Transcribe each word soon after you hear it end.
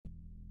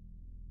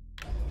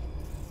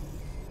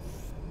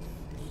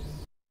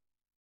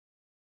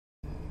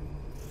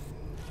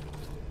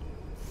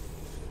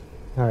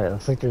Alright,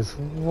 looks like there's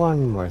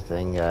one more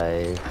thing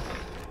I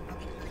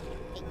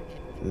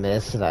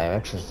missed that I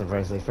actually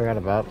surprisingly forgot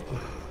about.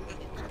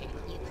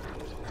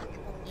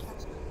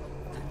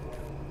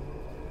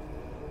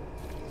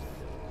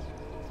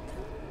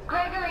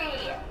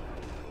 Gregory!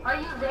 Are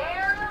you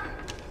there?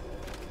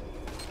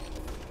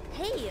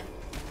 Hey!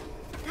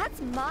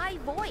 That's my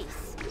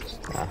voice!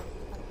 Ah.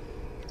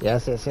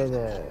 Yes,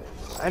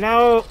 I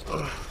know!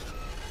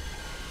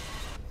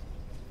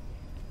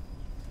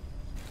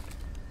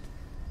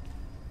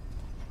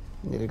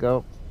 Need to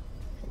go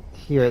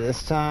here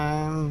this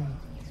time.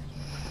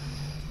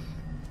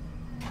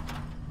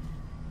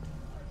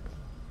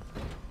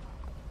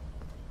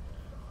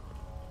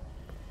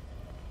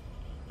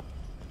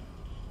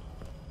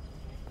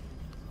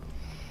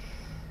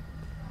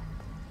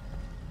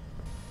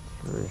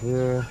 Over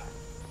here.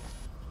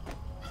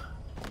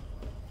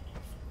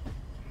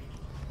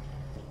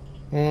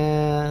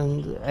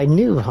 And I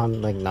knew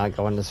like not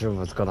going this room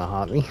was gonna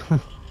haunt me.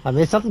 I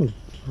made something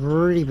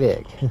pretty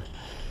big.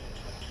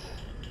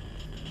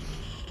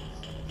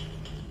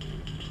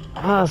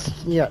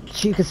 Yeah,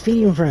 Chica's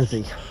feeding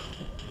frenzy.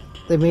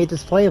 They made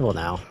this playable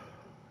now.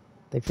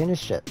 They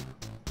finished it.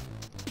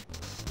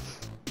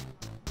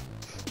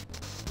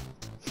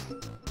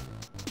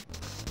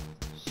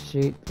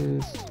 Sheet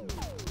boost.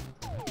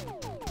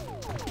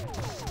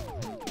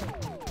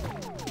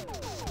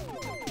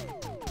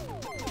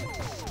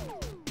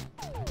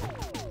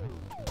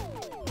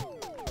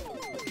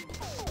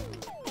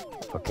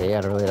 Okay, I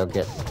really don't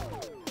get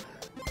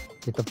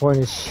the point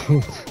of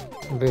shoot.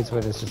 Boost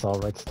when it's just all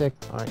right stick.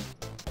 Alright.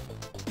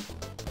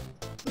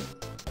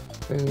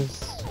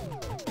 Boost.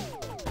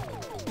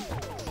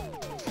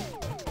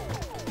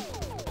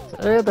 So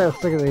that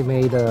looks like they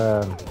made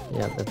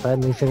yeah, they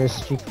finally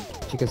finished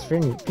Chica's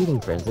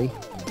feeding frenzy.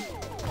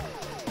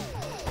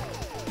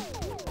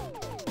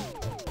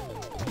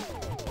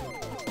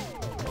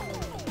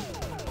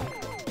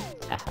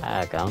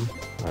 Aha, come.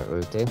 Alright,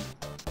 route 2.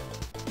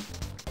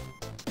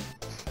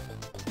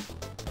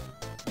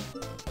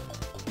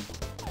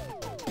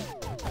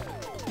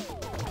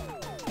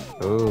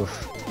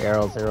 Oof.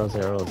 Arrows, arrows,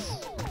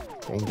 arrows.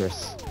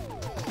 Dangerous.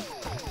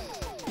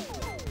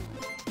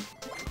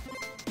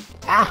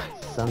 Ah!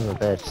 Son of a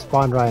bitch.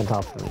 Spawned right on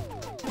top of me.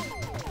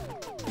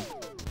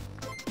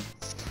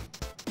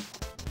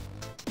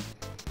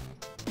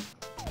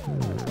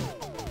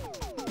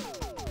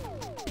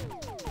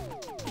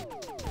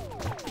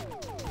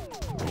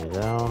 You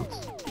don't.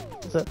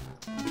 What's it?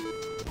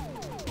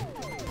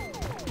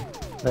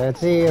 Let's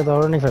see, the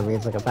only for me,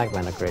 it's like a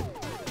Pac-Man upgrade.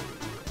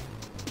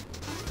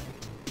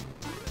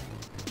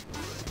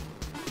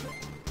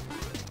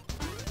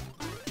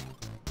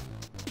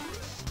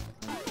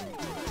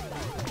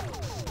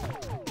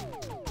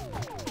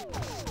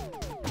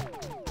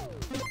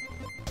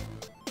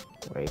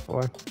 Wait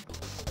for.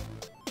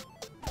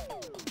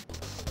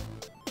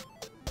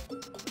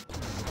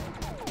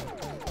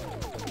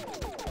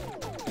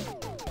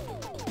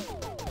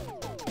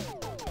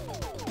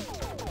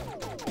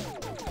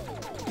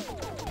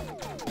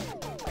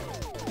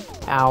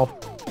 Ow.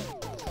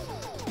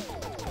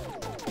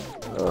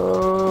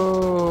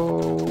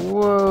 Oh,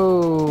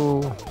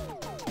 whoa.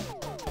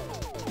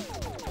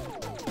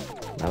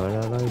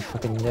 No, you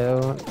fucking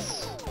don't.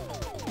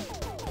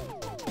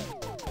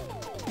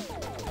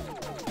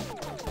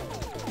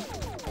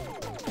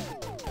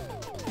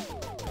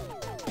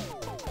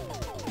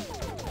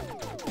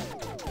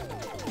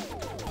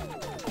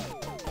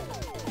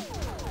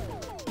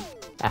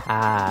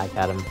 Aha, I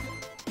got him.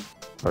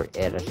 Or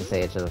it, I should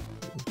say, it's a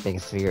big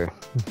sphere.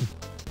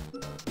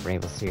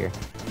 Rainbow sphere.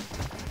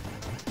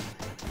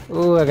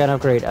 Ooh, I got an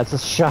upgrade. That's a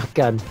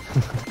shotgun.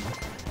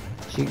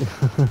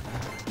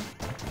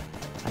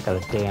 I got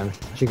a damn.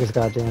 Chica's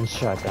got a damn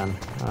shotgun.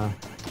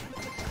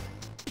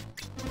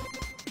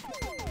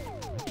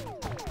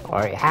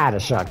 Or it had a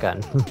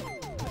shotgun.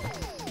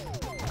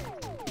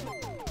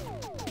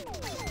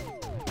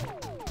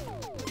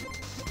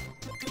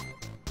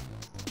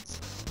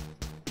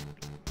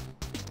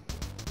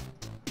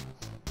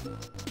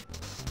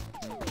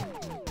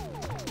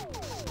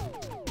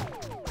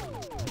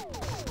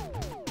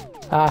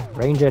 Ah,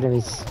 range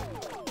enemies.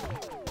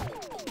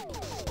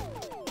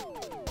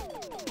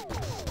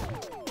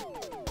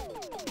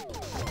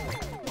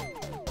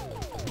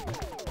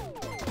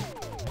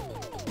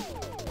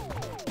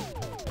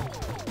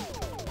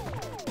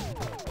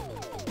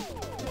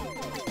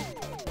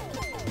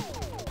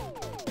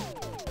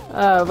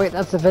 Wait,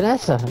 that's the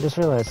Vanessa. I just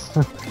realized.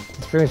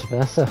 It's pretty much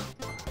Vanessa.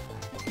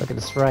 Look at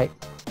the sprite.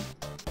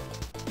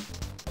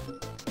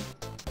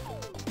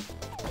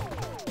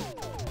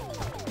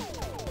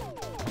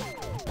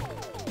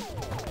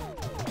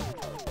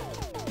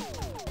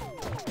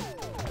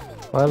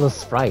 What are those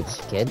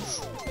sprites,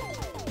 kids?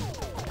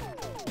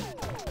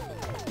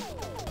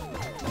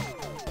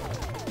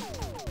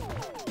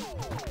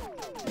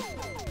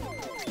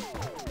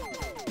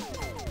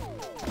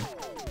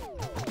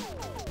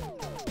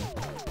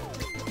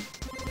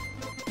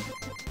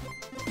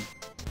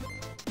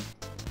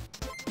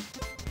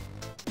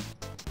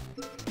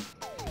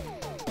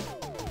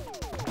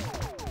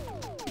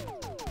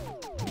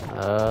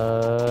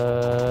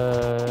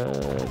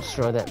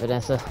 Destroy that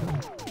Vanessa.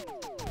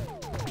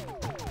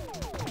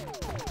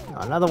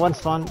 Oh, another one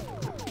spawn.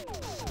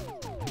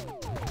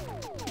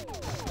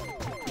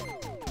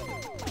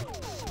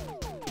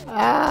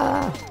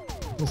 Ah!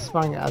 He's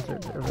spawning out there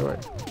everywhere.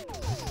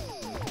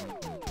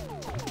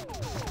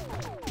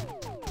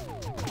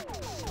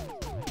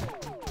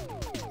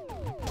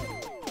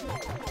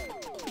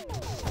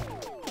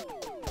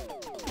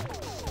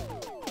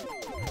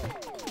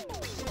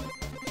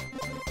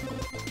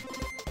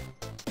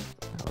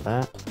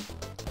 That.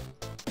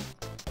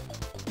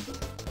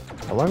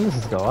 How long does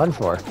this go on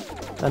for?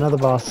 Another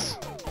boss.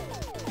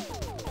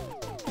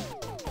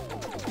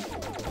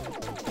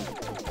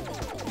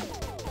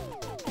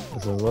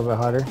 This is a little bit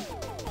harder.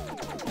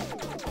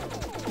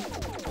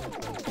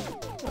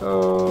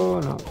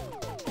 Oh no.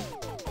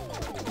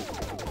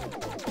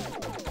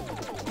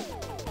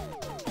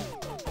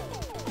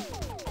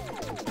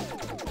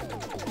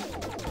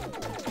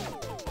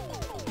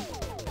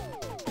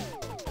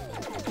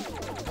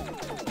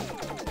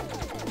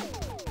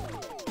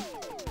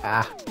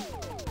 Ah.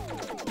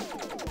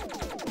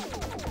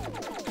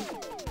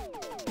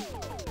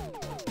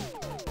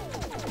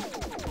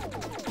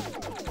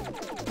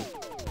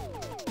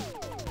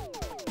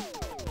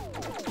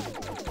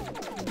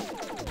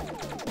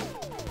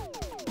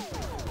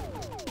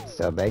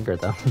 Still a banger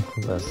though,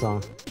 the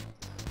song.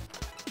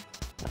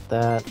 Got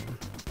that.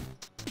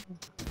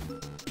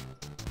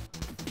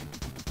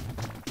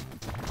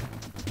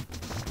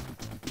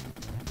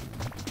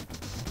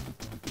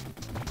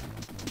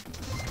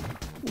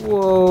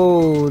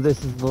 Whoa,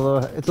 this is below.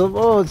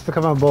 It's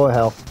becoming bullet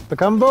hell.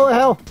 Become bullet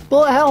hell!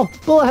 Bullet hell!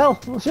 Bullet hell!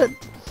 Oh shit!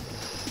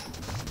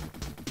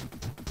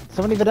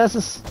 So many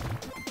Vanessas.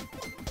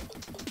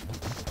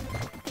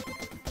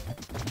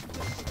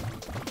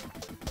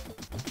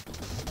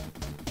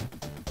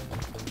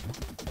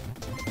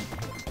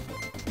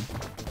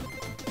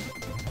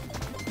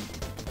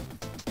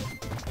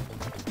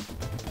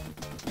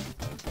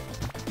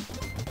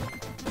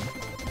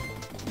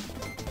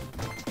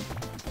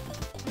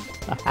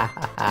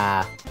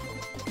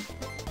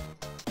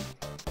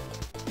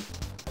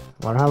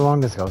 Wonder how long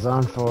this goes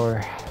on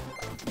for.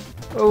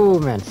 Oh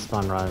man,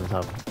 spawn right on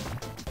top.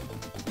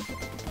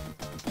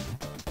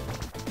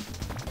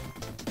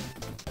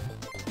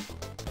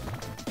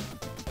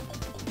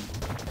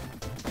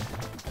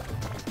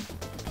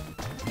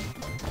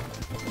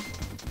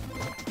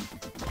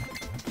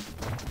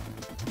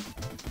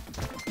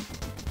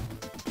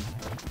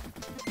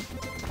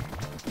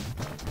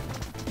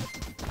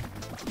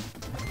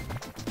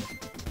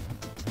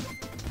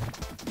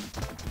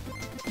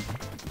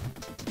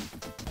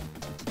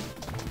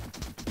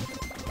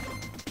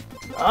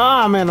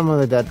 Ah, man, I'm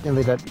nearly dead.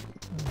 Nearly dead.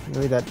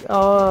 Nearly dead.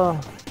 Oh.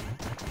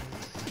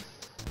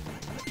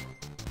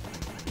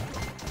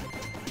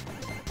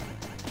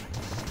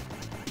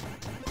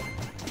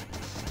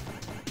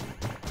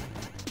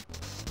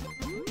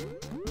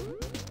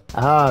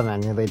 Ah, man,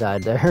 nearly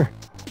died there.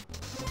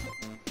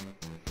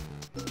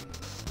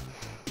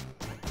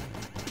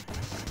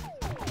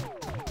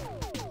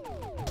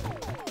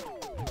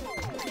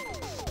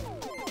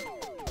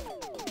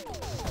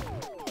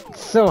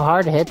 It's so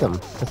hard to hit them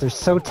because they're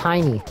so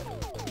tiny.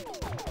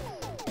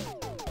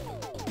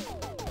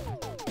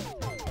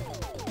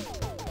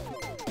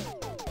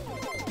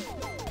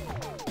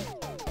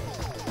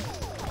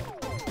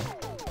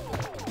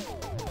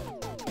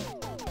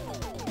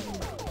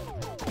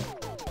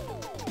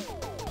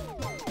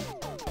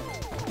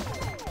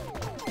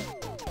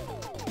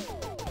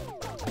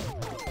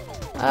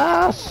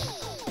 Ah!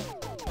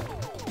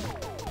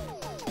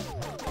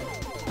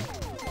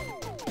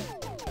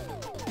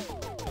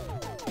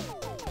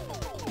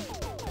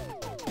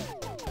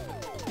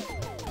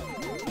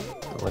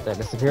 Let that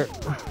disappear.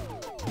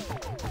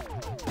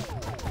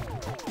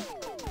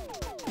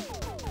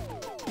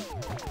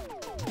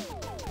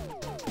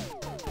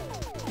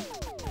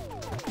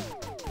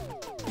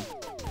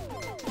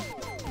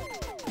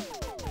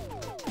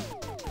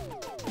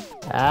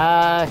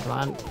 Ah, come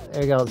on.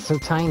 There you go. It's so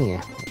tiny.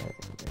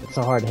 It's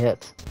so hard to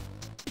hit.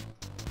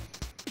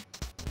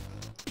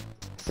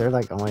 Is there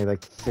like only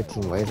like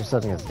 15 waves or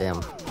something? That's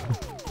damn.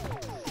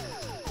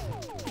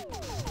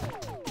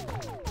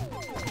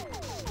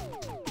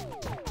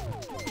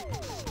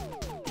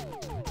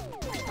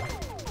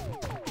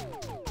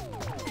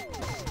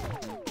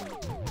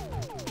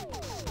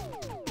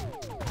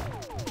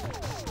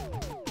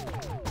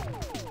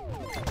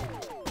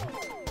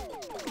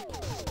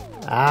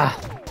 Ah!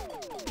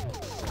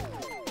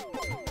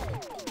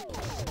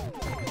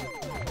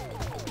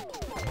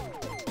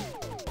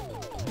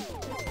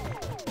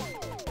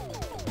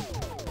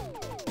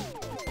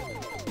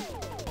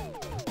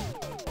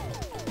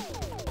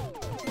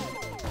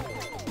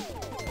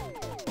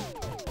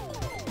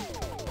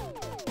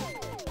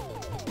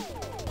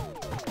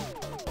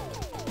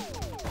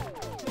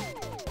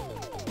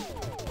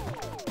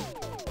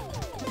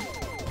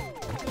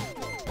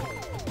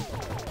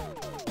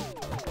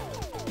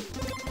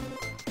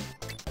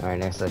 Alright,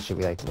 next that should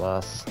be like the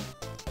boss.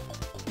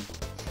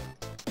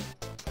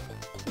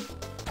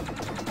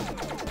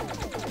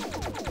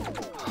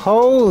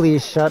 Holy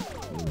shit.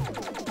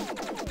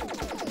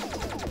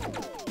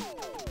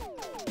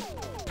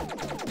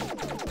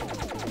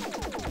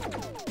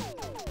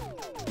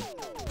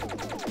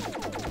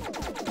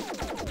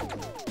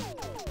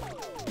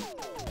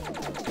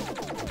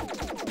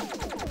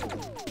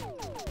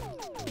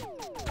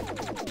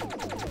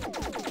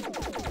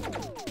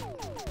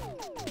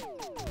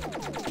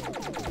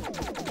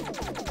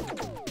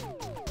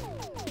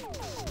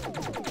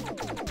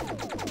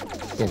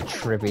 Getting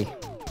trippy.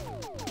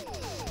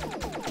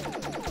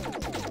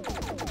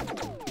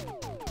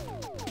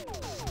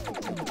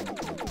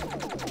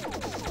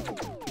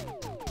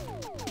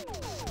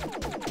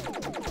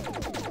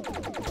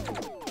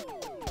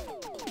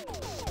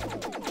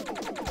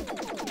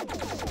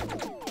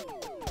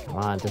 Come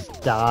on,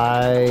 just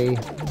die.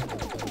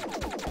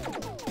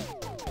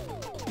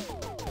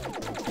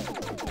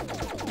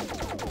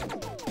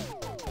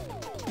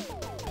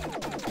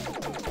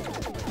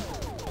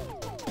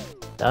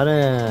 That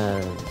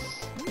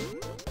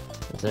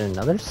is there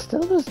another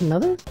still? There's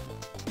another?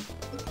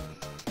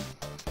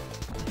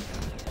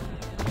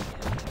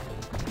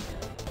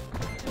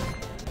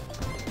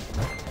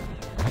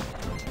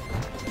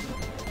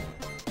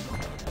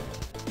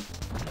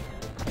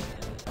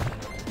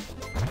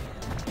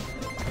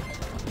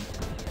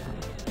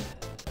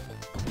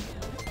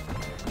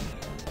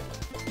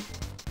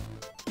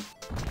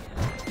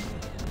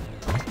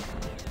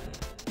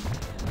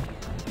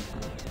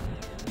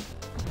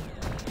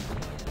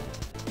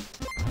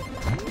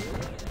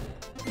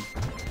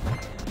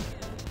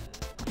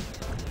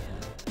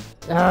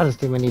 Ah, there's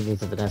too many of these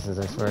Vanessas,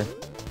 I swear.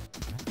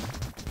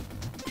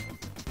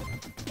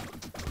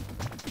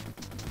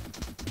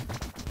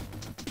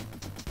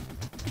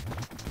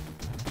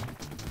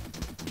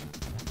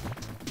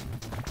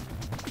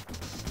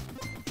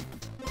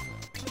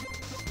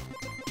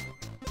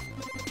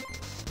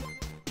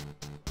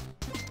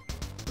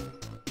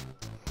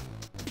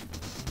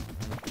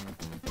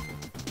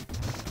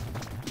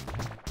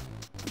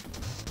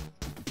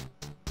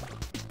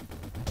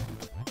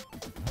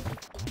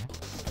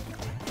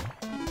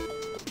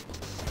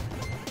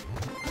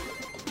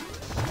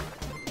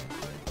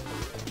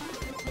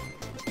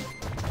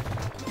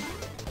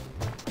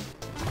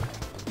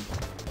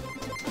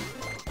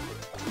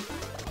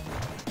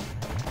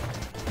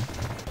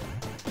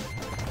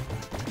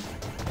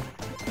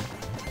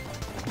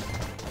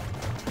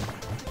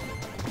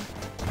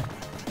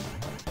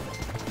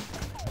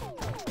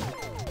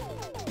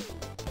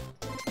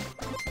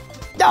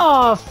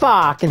 Oh,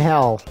 fucking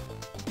hell.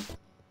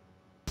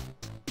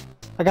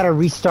 I gotta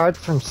restart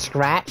from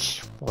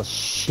scratch? Well,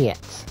 shit.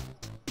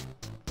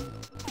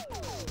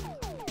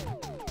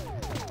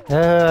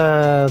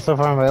 So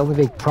far my only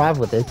big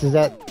problem with this is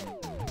that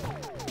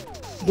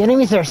the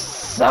enemies are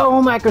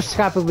so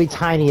microscopically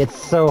tiny, it's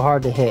so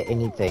hard to hit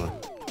anything.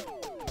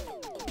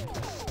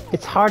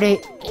 It's hard to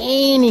hit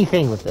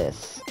anything with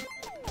this.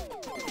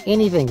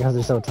 Anything because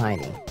they're so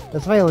tiny.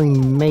 That's my only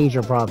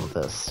major problem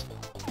with this.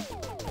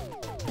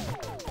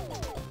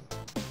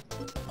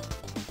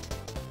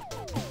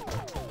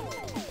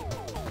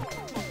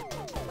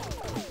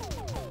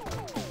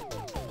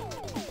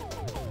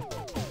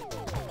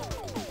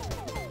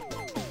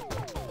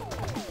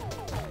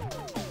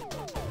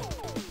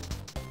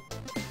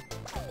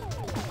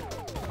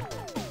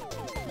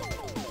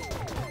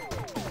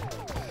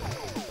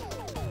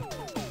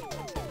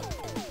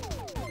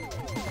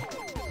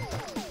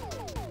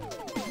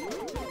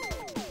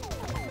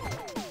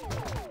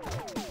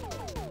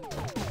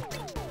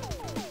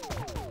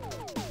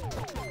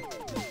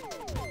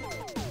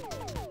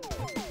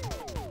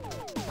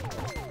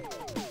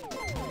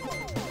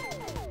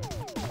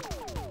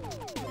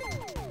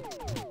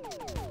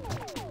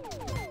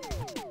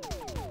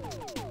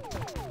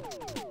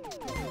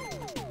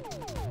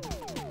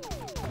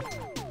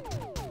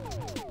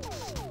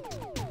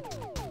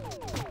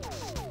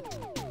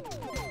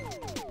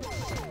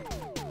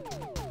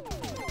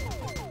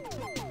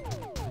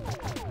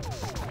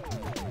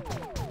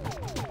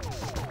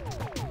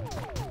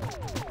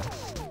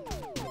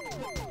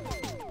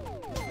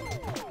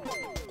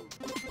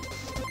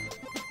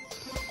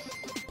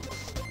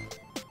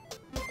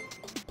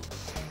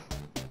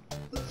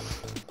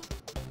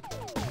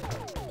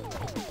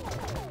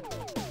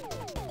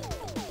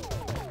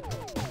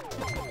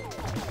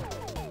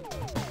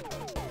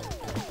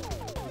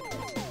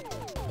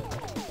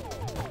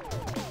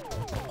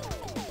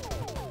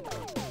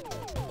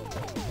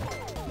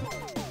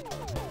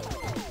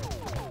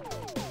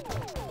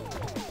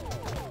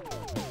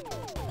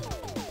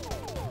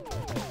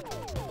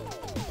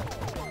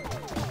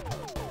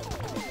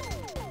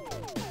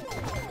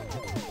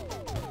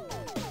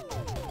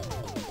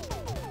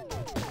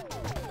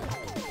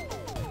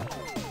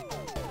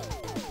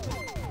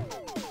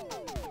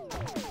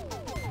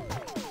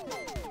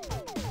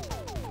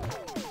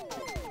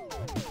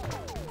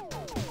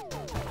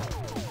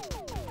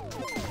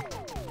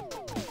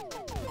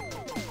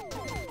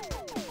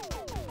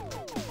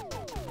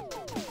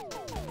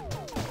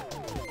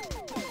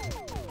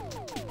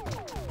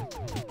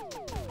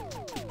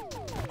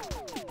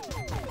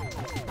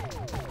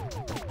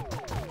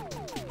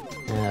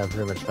 Yeah,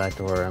 pretty much back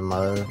to where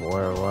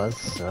it was,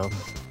 so...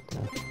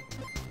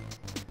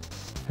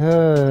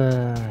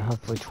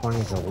 hopefully 20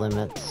 is the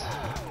limit.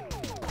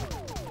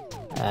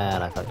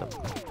 And I fucked up.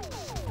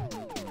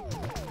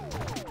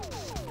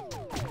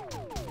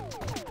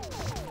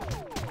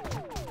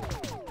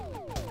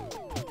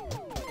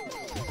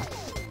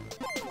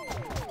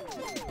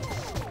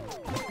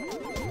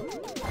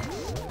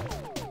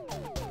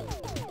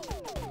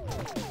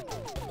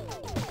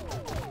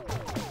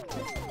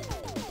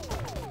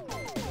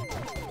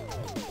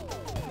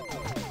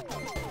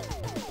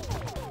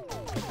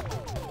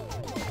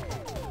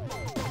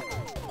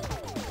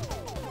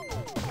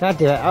 God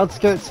damn it,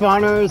 outskirt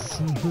spawners!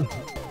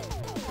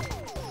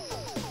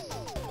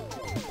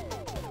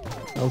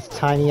 Those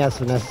tiny ass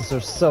Vanessas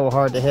are so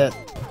hard to hit.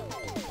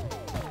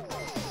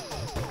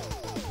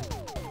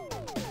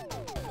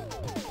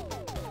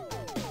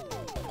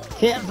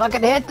 Can't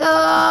fucking hit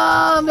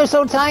them! They're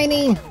so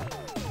tiny!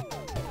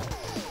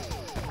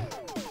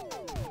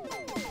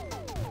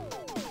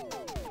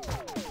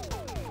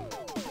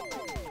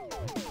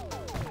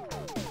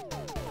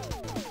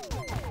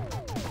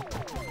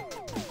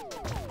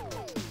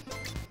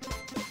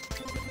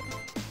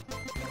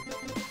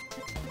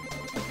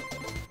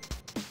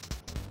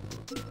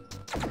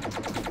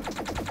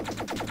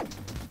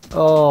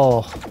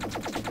 Oh.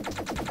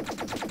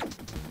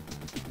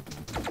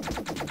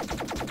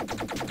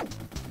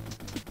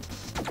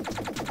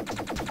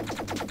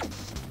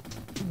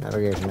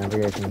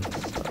 Navigation.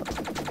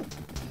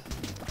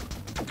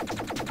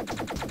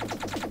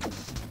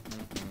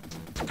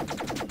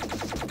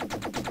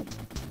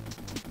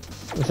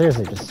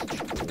 Seriously, just...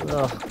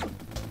 Ugh.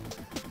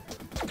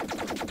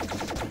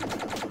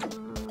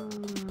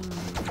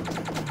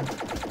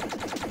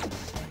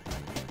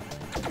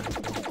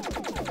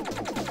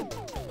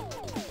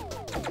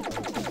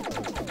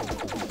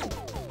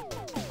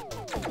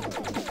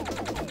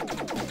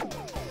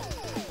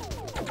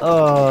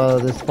 Oh,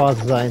 this boss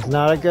design is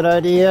not a good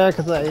idea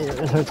because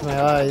it hurts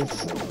my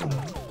eyes.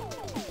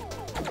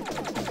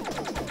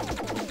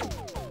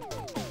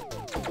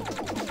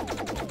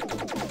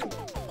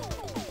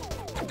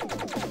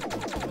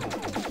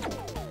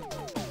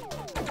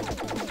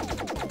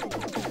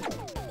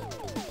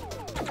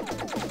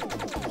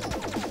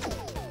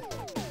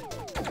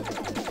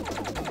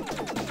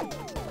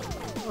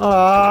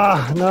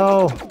 Ah,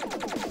 no.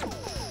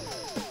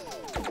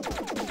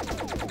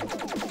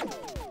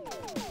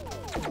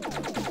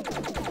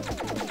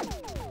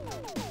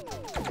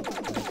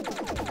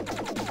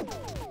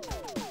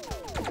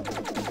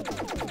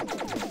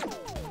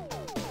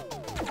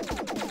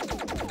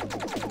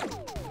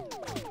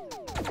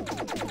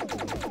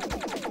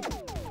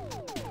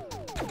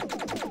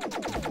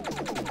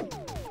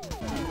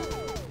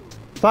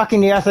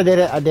 Fucking yes, I did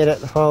it.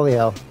 Holy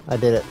hell, I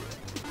did it.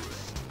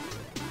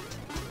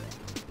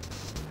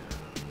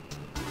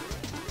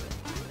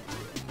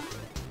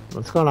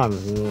 What's going on?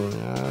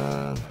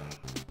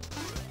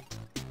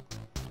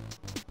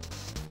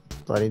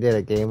 Bloody did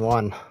it, game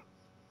 1.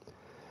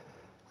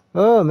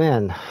 Oh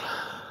man.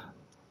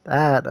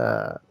 That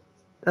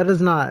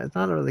is not, it's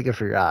not really good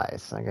for your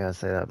eyes, I gotta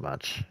say that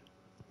much.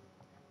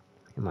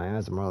 My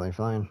eyes are more than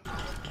fine.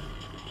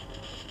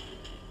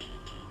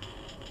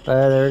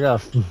 But there we go.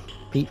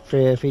 Pete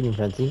feeding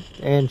frenzy.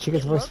 And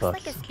Chica's voice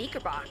box. Looks like a speaker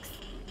box.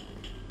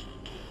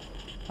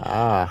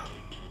 Ah.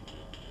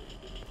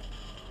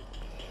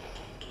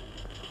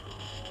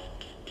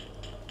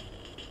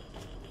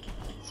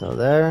 So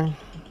there.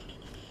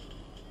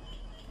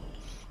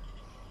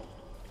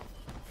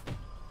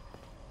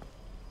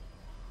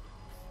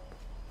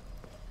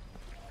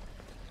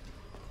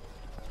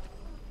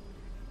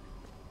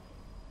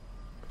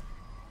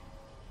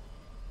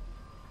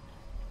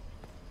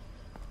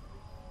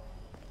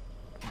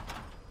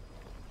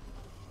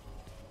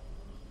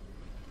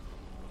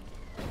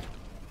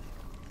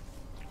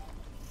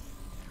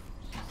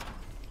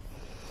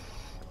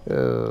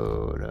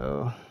 Oh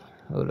no.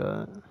 Hold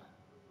on.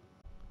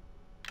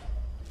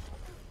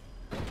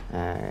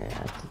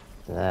 Alright,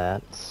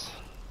 that.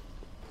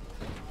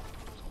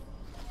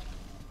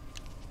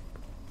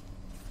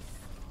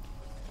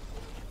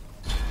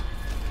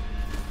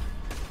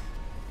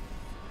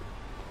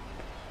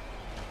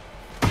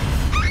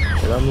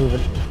 I'm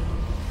moving.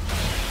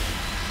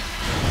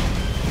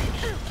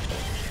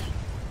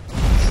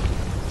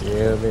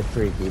 Yeah, a bit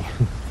freaky.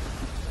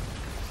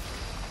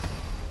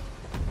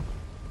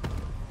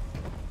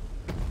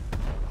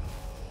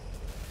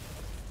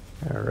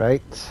 All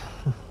right.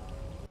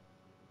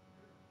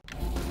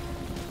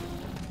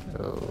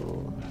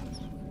 Oh.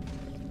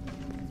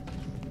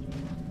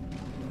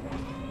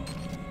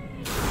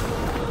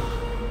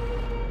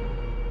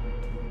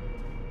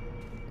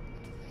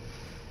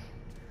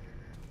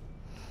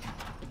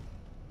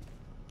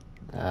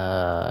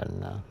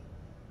 No.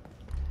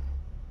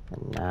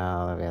 And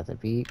now we have the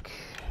beak.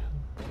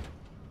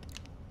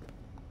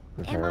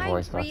 Am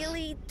I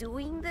really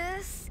doing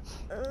this?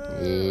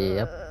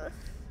 Yep.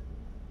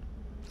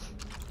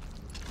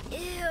 Ew.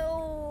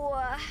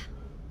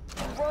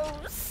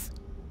 Gross.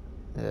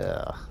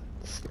 Ugh.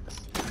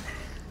 Disgusting.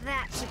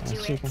 That do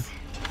it. Chica.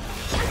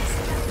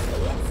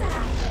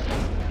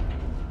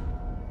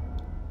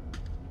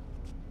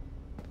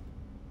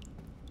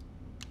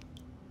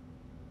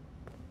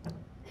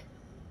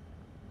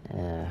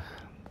 Yeah.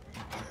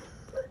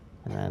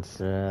 And that's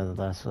the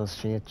last we'll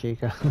see of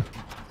Chica.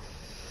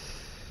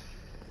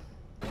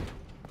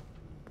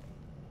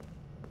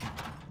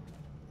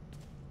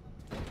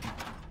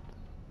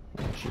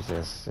 She's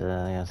just,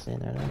 yeah, see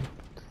there now.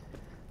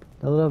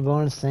 The little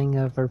bonus thing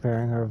of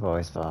preparing her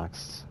voice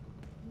box.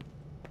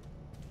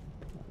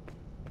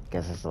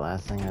 Guess it's the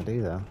last thing I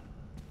do though.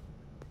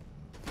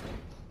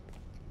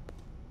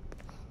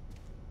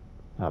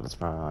 Oh, this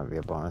probably might be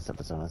a bonus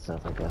episode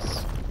itself, I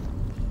guess.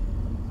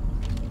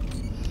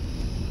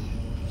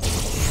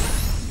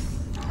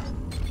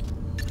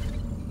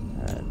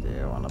 Do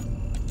you want to...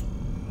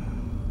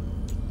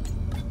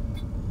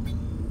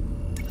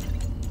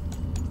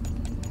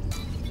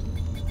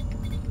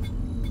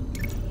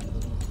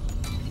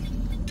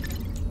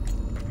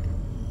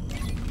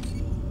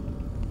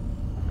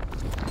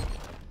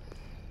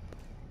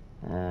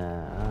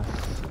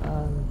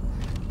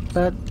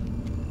 but...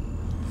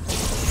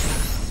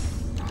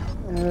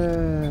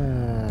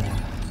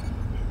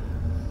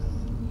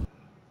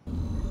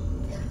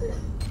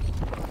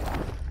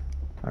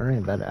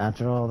 Alright, but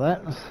after all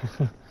that,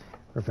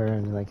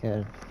 preparing like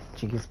a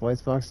Chica's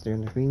voice box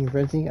during the cleaning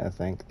frenzy, I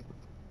think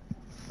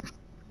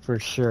for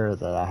sure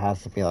that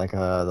has to be like the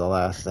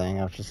last thing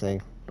I should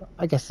say.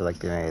 I guess like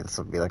this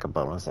will be like a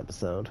bonus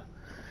episode.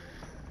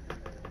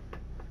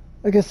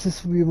 I guess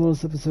this will be a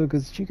bonus episode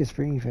because Chica's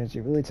cleaning frenzy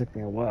really took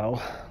me a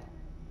while.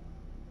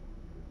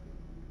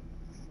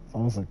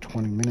 Almost like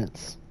 20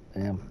 minutes.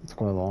 Damn, it's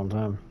quite a long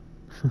time.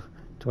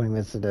 20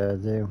 minutes to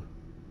do.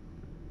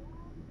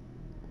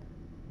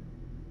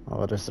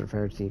 I'll just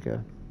repair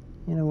Chica.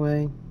 In a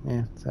way,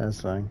 yeah,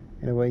 satisfying.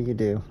 In a way, you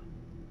do.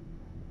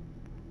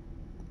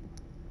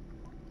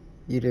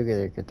 You do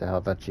get to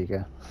help out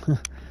Chica.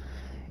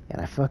 And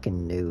I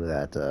fucking knew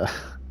that,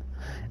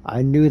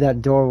 I knew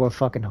that door would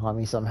fucking haunt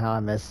me somehow.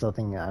 I missed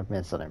something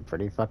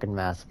pretty fucking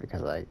massive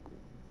because I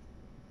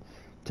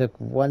took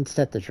one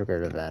step to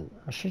trigger the event.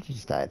 I should have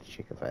just died to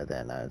Chica by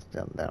then. I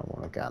don't want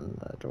to have gotten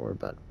the door,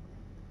 but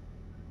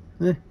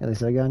at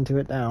least I got into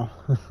it now.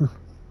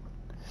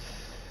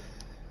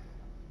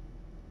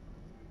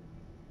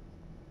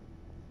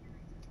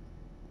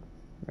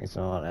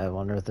 So I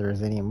wonder if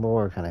there's any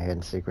more kind of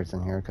hidden secrets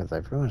in here, because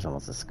I've pretty much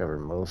almost discovered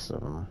most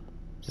of them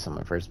just on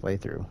my first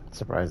playthrough,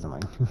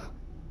 surprisingly.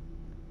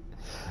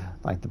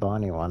 Like the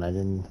Bonnie one, I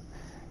didn't...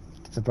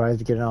 Surprised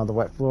to get all the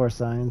wet floor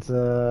signs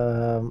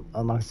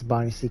amongst the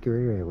Bonnie secret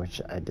area,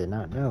 which I did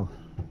not know.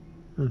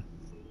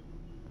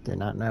 Did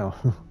not know.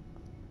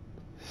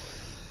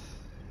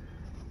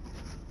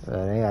 But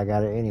hey, I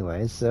got it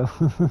anyway, so...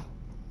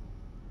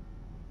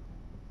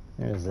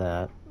 There's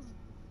that.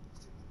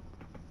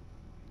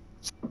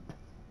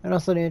 And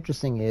also the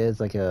interesting is,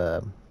 like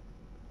a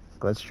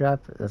glitch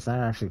trap, that's not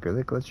actually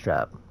really a glitch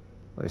trap.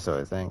 At least so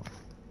I think.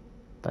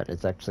 But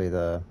it's actually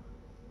the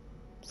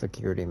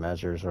security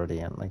measures or the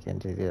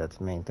entity that's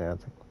the main thing.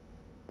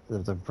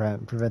 To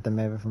prevent the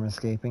maybe from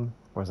escaping.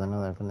 Of course I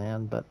know that from the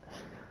end, but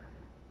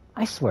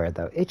I swear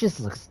though, it just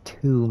looks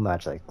too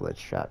much like glitch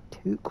trap.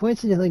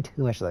 Coincidentally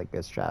too much like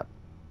glitch trap.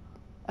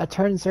 At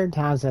certain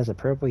times it has a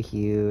purple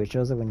hue, it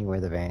shows up when you wear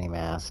the Vanny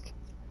mask.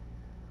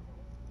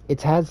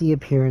 It has the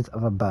appearance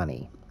of a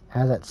bunny.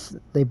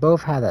 They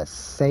both have that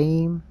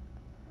same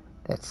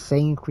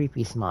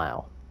creepy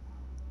smile.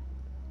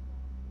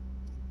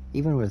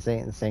 Even with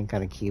the same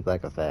kind of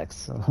cube-like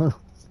effects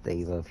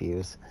they both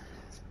use.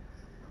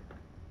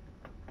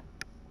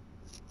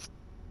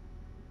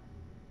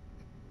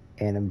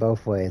 And in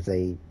both ways,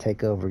 they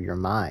take over your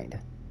mind.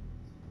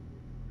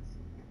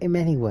 In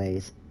many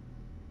ways,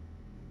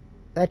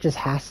 that just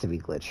has to be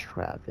glitch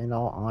trap, in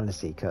all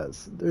honesty,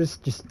 because there's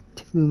just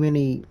too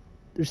many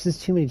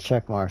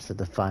check marks to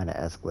define it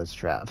as glitch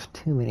trap.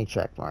 Too many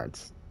check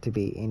marks to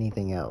be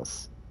anything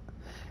else.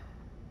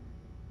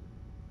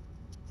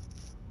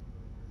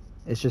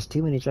 It's just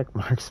too many check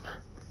marks.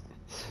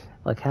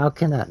 Like, how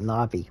can that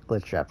not be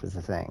glitch trap is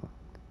the thing?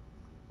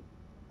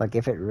 Like,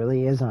 if it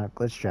really is not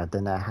glitch trap,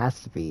 then that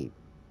has to be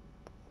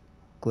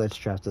glitch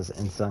trap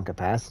in some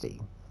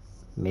capacity.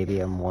 Maybe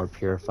a more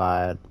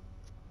purified,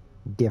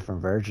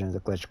 different version of the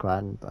glitch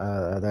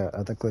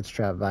glitch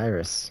trap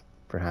virus,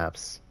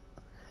 perhaps.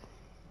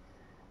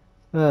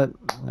 But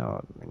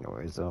no,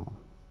 anyways,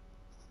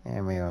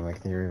 yeah, maybe I'll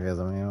make the reveals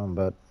on my own,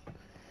 but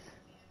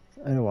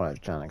I don't want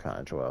to try to kind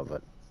of dwell,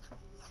 but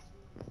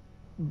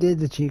did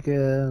the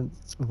Chica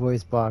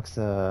voice box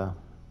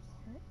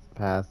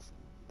path.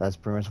 That's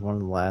pretty much one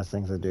of the last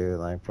things I do,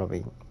 like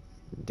probably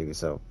do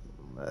so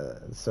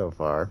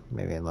far,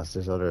 maybe unless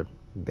there's other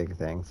big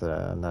things that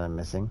I'm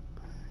missing.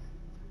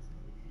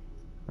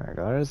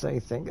 Regardless, I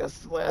think that's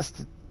the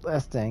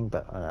last thing,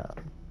 but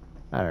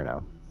I don't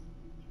know.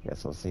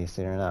 Guess we'll see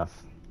soon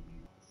enough.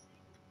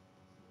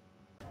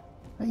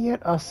 But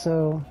yet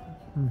also,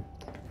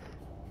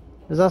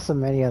 there's also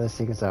many other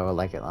secrets I would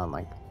like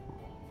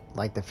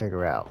to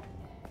figure out.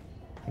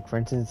 Like, for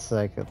instance,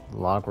 like a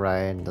log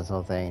ride, this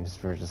whole thing,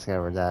 just we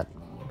discovered that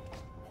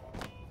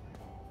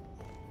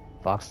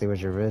Foxy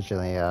was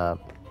originally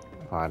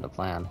part of the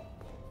plan.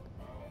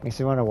 Makes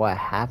me wonder what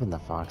happened to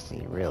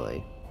Foxy,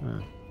 really.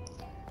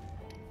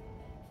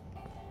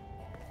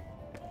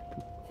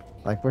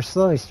 Like, we're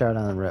slowly starting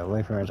on the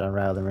way from to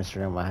unravel the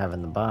mystery of what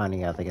happened to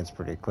Bonnie. I think it's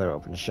pretty clear,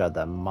 open and shut,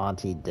 that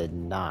Monty did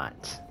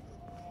not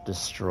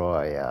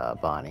destroy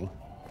Bonnie.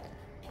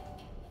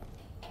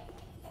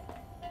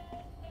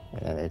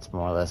 And it's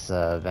more or less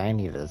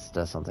Vanny that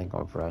does something,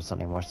 or perhaps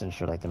something more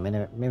sinister like the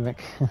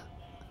mimic.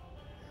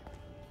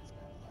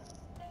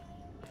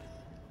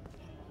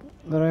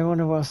 But I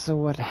wonder also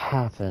what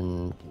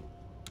happened.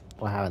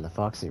 What happened to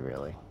Foxy,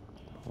 really?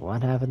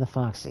 What happened to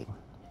Foxy?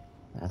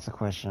 That's a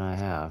question I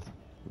have,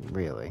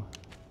 really.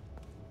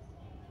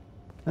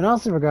 And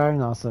also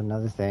regarding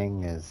another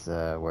thing is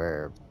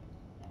where,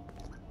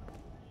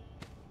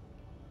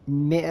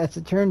 as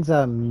it turns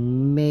out,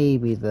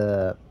 maybe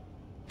the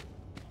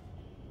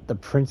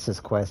Princess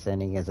Quest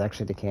ending is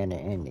actually the canon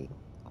ending.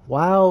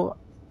 While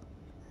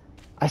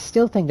I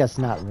still think that's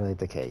not really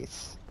the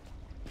case.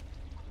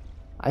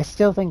 I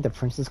still think the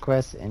Princess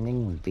Quest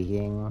ending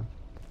being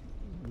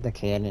the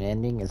canon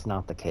ending is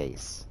not the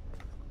case.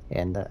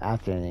 And the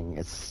after ending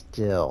is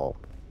still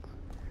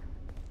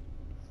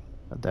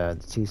the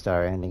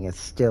 2-star ending is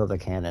still the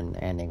canon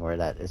ending where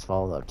that is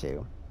followed up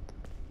to.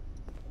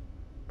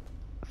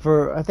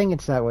 I think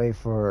it's that way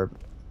for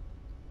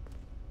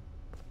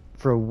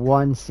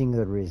one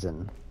singular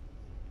reason.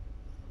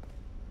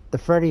 The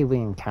Freddy we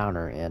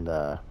encounter in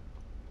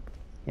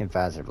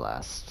Phaser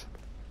Blast.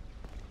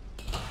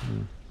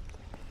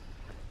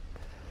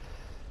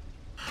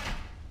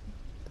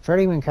 The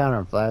Freddy we encounter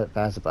in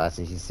Phaser Blast,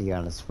 as you see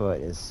on his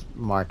foot, is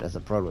marked as a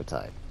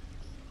prototype.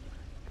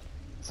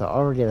 So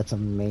already that's a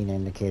main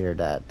indicator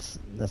that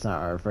that's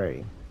not our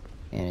Freddy.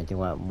 And if you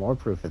want more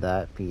proof of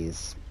that,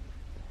 he's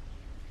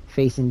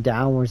facing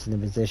downwards in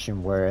the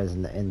position, whereas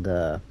in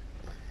the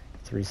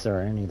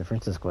 3-star ending, the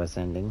Princess Quest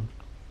ending,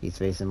 his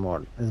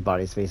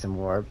body's facing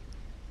more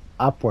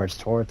upwards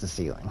towards the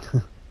ceiling,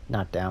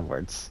 not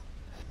downwards.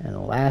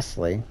 And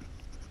lastly,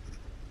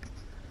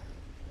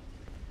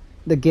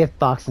 the gift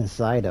box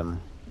inside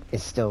him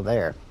is still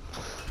there.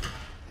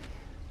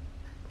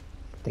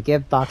 The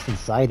gift box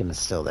inside him is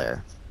still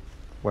there.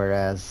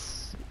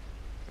 Whereas,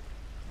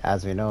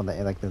 as we know,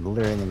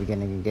 literally in the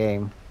beginning of the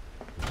game,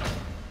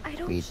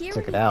 we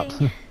took it out.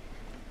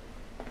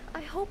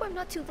 I hope I'm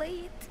not too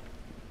late.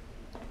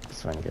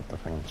 Just trying to get the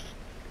thing.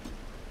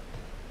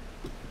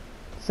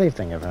 Save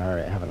thing if I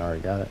haven't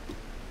already got it.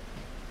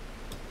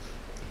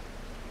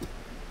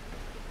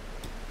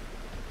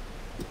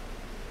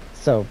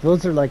 So,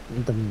 those are like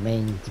the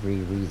main 3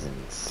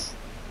 reasons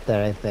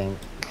that I think,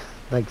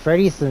 like,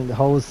 Freddy's the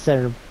whole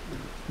center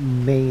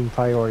main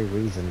priority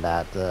reason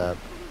that that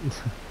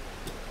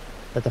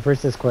the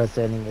Princess Quest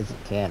ending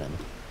isn't canon.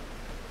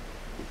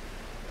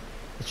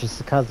 It's just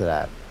because of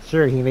that.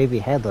 Sure, he may be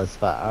headless,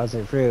 but I was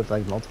proved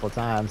like multiple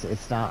times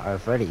it's not our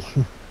Freddy.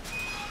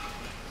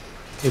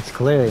 It's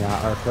clearly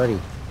not our Freddy.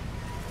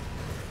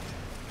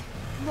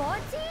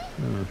 Monty?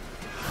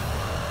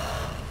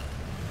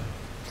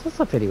 It's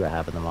a pity what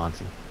happened to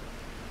Monty.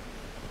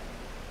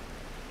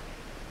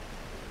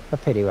 A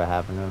pity what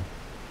happened to him.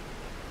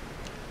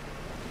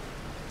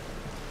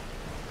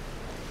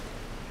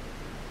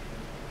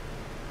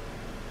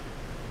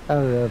 A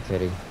real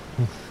pity.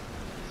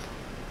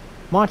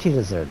 Monty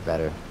deserved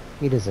better.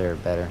 He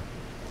deserved better.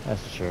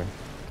 That's for sure.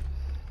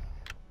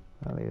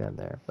 I'll leave that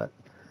there. But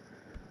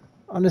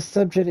on the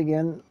subject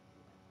again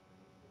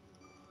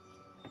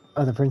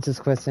of the Princess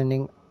Quest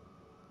ending,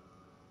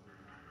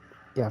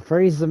 yeah,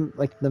 Freddy's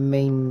the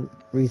main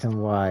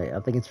reason why. I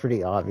think it's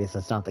pretty obvious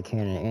that's not the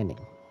canon ending.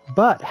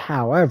 But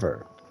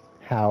however,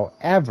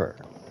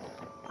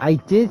 I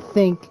did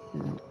think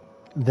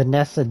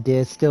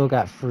Vanessa still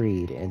got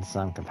freed in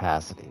some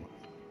capacity.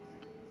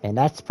 And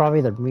that's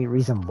probably the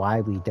reason why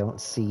we don't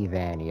see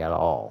Vanny at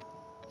all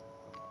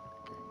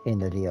in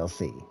the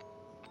DLC.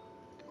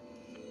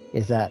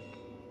 Is that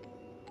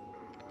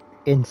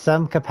in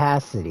some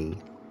capacity,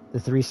 the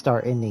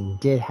 3-star ending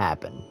did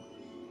happen,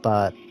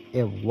 but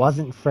it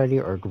wasn't Freddy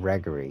or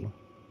Gregory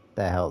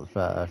that helped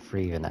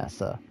free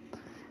Vanessa.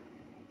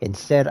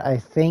 Instead, I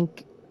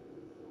think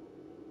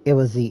it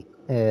was the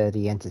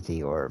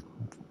entity, or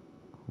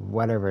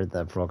whatever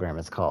the program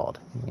is called.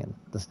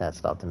 The stats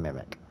about the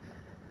mimic.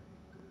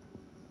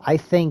 I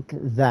think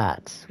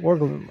that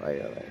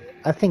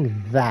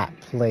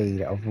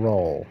played a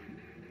role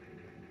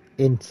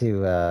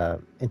into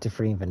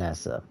freeing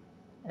Vanessa,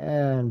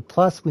 and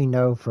plus we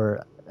know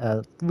for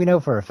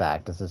a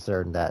fact, as a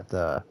certain, that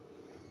the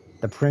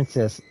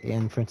princess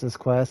in Princess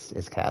Quest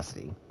is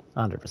Cassidy,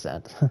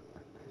 100%.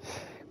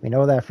 We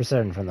know that for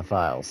certain from the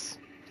files.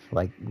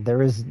 Like,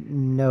 there's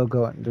no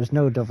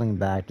doubling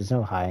back, there's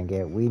no hiding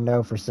it. We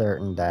know for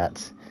certain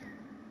that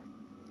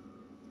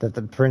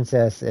the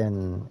princess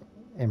in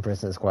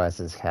Princess Quest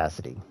is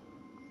Cassidy.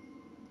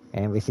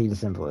 And we see the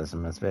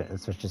symbolism,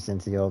 especially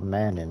since the old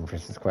man in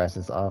Princess Quest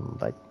is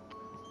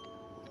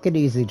could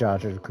easily draw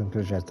to the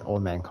conclusion as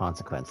old man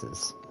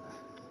consequences.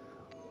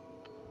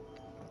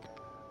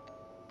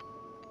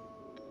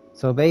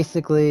 So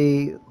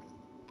basically,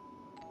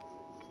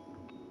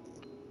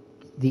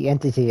 the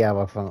entity I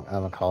will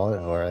call it,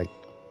 or like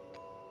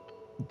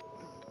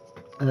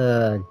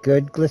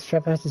good glitch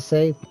trap, I have to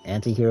say,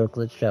 anti-hero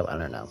glitch trap. I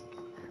don't know.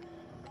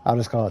 I'll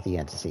just call it the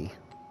entity,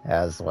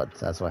 that's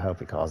what I hope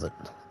he calls it.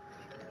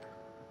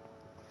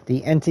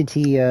 The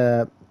entity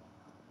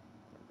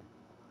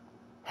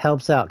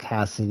helps out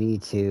Cassidy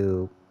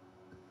to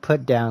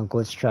put down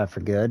glitch trap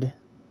for good.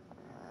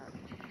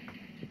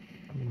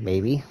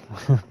 Maybe,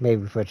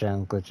 maybe put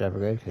down glitch trap for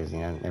good, because you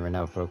know, never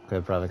know if it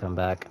could probably come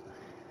back.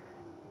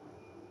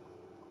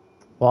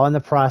 While in the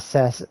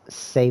process,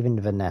 saving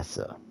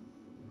Vanessa.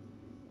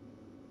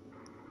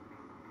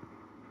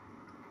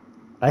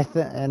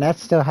 And that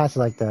still has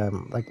like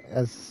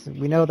as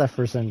we know that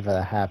first thing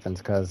that happens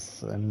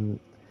because and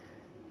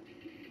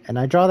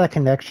I draw that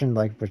connection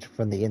like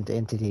from the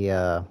entity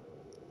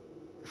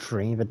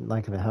freeing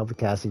like helping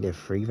Cassie to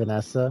free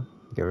Vanessa,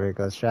 get rid of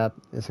Ghost Trap.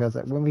 It's because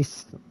like, when we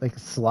like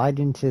slide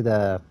into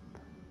the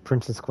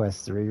Princess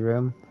Quest 3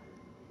 room,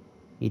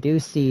 you do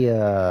see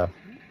the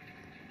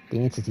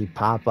entity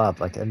pop up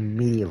like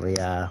immediately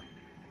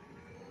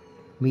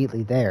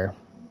there,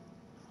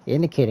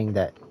 indicating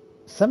that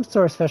some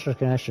sort of special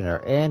connection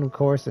or and of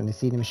course when you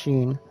see the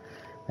machine,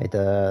 like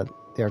the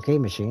arcade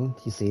machine,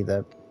 you see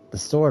the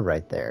sword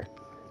right there.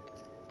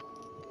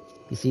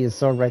 You see the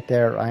sword right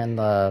there and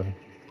the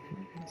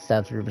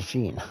stab through the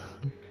machine.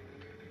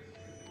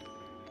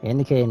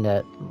 Indicating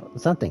that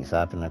something's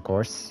happened, of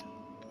course.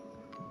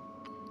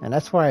 And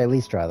that's why I at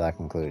least draw that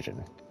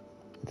conclusion.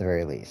 At the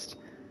very least.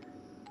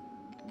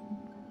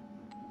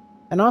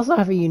 And also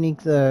have a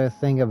unique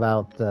thing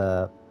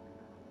about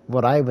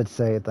what I would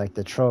say like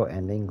the troll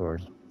ending, or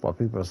what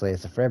people say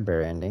is the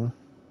Fredbear ending.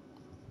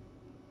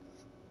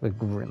 With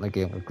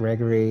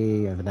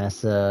Gregory and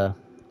Vanessa,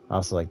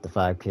 also like the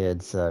 5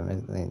 kids,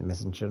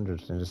 missing children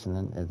just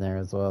in there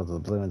as well. The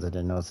blue ones I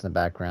didn't notice in the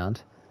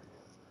background.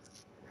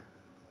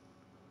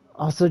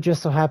 Also,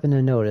 just so happened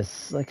to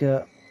notice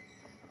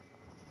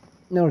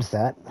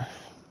that.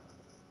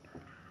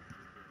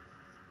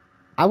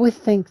 I would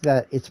think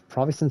that it's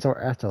probably since our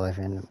afterlife,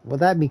 and would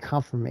that be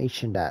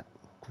confirmation that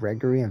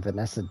Gregory and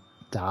Vanessa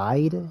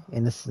died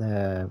in this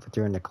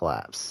during the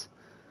collapse?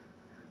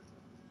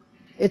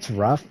 It's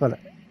rough, but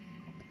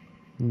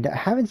I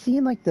haven't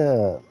seen like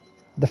the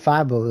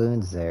 5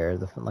 balloons there,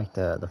 the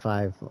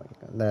 5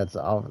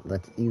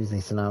 that's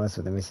usually synonymous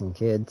with the missing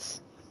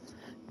kids,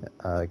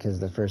 because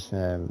the first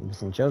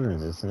missing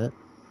children, isn't it?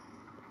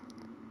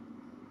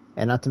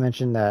 And not to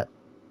mention that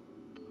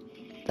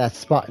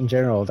spot in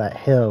general, that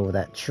hill,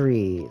 that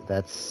tree,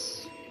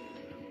 that's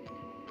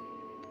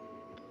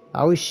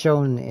always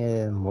shown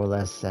in more or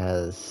less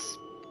as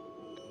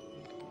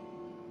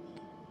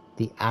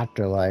the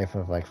afterlife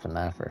of like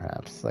FNAF,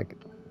 perhaps like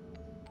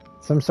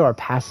some sort of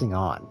passing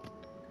on.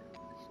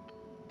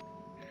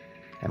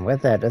 And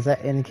with that, does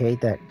that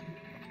indicate that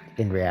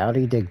in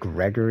reality did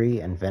Gregory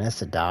and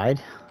Vanessa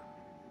died?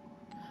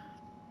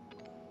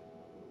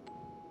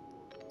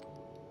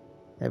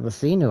 It would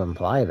seem to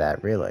imply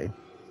that, really.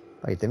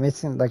 Like the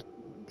missing, like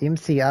the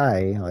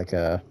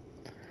MCI,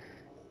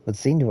 would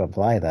seem to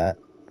imply that.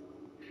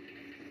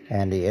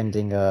 And the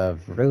ending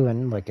of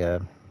Ruin,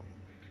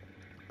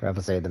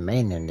 perhaps say the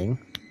main ending,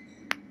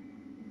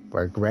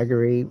 where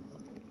Gregory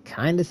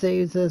kind of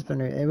saves us, but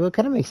it would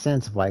kind of make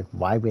sense like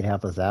why we'd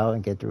help us out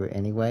and get through it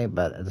anyway,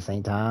 but at the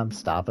same time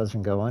stop us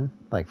from going,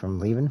 like from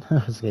leaving,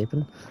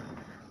 escaping.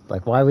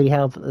 Like why would he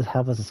help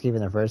us escape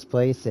in the first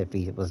place if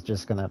he was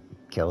just gonna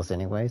kill us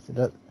anyways?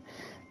 That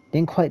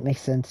didn't quite make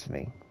sense to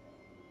me.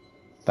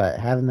 But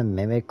having the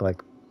mimic,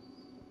 like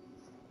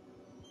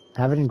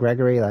having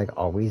Gregory like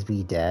always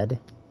be dead,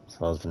 as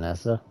well as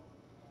Vanessa,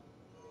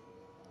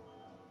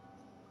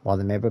 while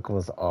the mimic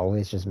was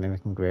always just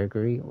mimicking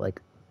Gregory,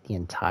 like the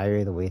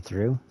entire the way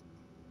through.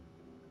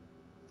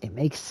 It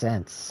makes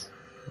sense.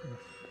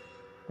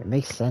 It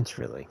makes sense,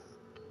 really.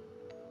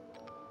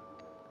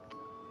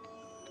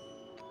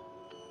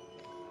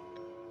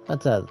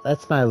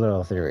 That's my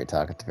little theory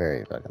talk at the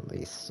very fucking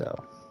least.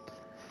 So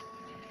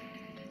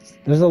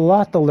there's a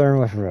lot to learn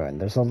with Ruin.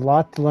 There's a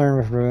lot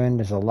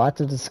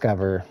to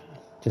discover.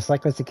 Just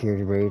like with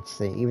security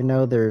breach, even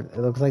though it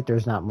looks like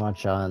there's not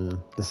much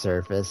on the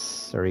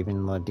surface or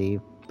even low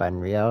deep, but in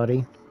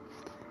reality,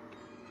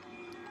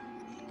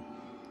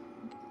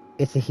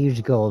 it's a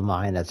huge gold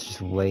mine that's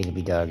just waiting to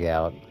be dug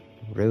out.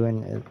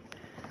 Ruin,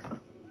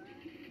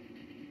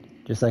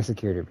 just like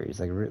security breach,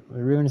 like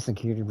Ruin and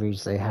security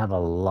breach, they have a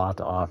lot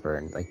to offer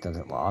and like there's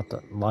a lot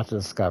to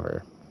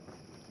discover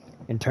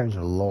in terms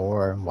of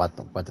lore and what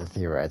to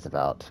theorize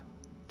about.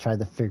 Try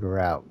to figure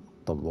out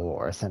the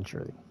lore,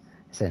 essentially.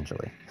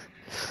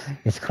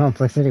 It's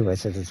complex anyway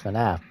since it's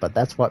FNAF, but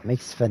that's what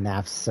makes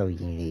FNAF so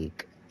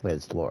unique with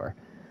its lore.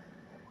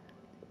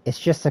 It's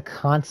just a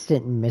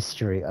constant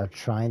mystery of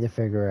trying to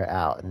figure it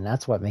out, and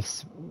that's what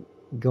makes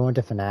going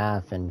to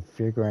FNAF and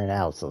figuring it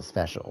out so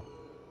special.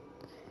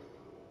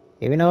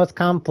 Even though it's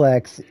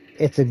complex,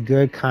 it's a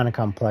good kind of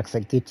complex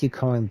that gets you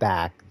coming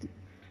back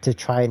to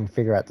try and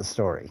figure out the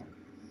story.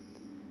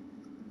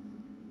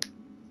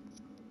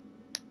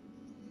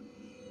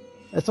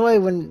 That's why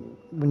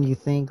when you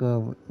think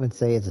when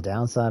say it's a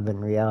downside, but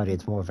in reality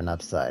it's more of an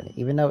upside.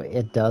 Even though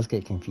it does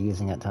get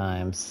confusing at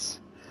times.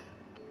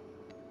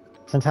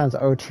 Sometimes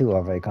O2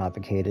 are very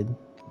complicated.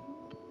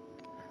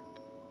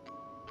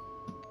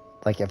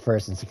 Like at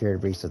first in Security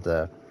Breach with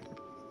the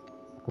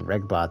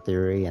Regbot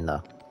theory and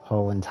the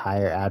whole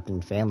entire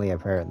admin family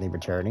apparently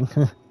returning.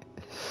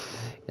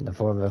 In the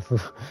form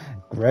of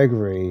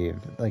Gregory,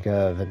 like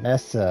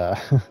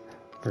Vanessa.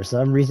 For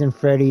some reason,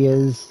 Freddy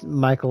is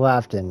Michael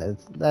Afton.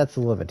 That's a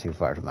little bit too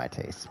far for my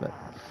taste, but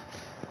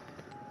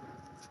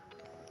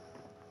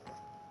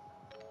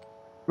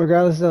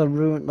regardless of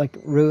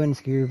ruin,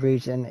 Security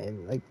Breach,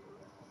 and like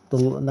the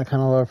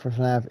kind of lore for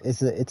FNAF,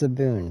 it's a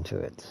boon to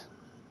it.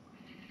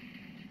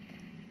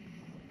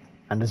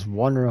 I'm just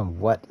wondering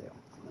what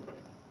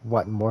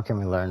more can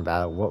we learn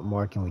about it? What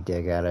more can we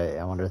dig at it?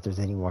 I wonder if there's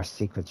any more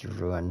secrets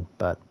of ruin,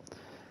 but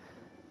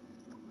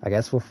I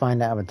guess we'll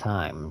find out in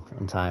time.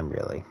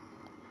 Really.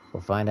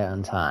 We'll find out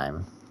in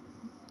time.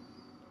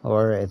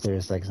 Or if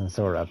there's like some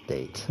sort of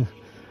update.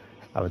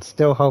 I would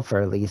still hope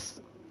for at least,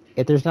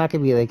 if there's not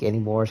going to be like any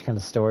more kind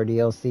of story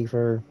DLC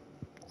for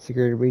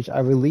Security Breach,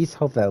 I would at least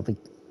hope that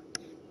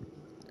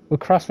we'll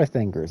cross my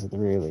fingers at the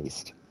very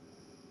least.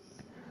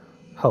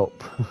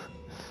 Hope.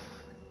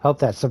 Hope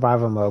that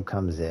survival mode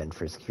comes in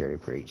for Security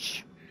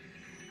Breach.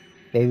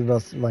 Maybe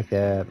both both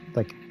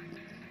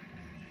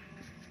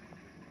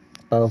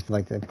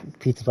like the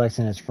Pizzaplex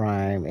in its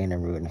prime and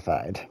in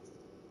Ruinified.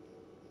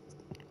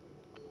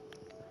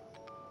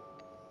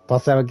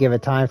 Plus, that would give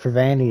it time for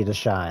Vanity to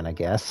shine, I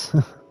guess.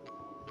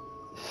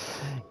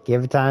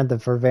 Give it time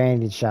for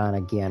Vanity to shine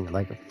again,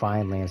 like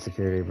finally in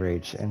Security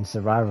Breach in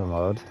survival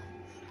mode.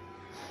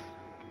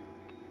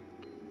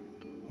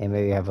 And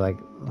maybe have like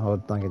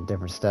whole like a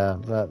different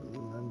stuff, but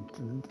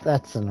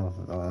that's enough.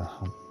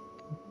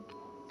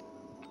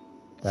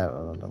 That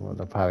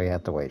we'll probably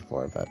have to wait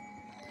for, but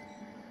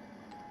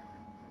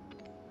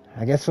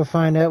I guess we'll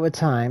find out with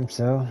time.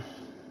 So,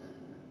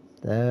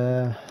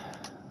 I'm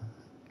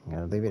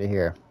gonna leave it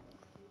here.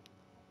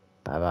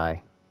 Bye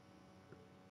bye.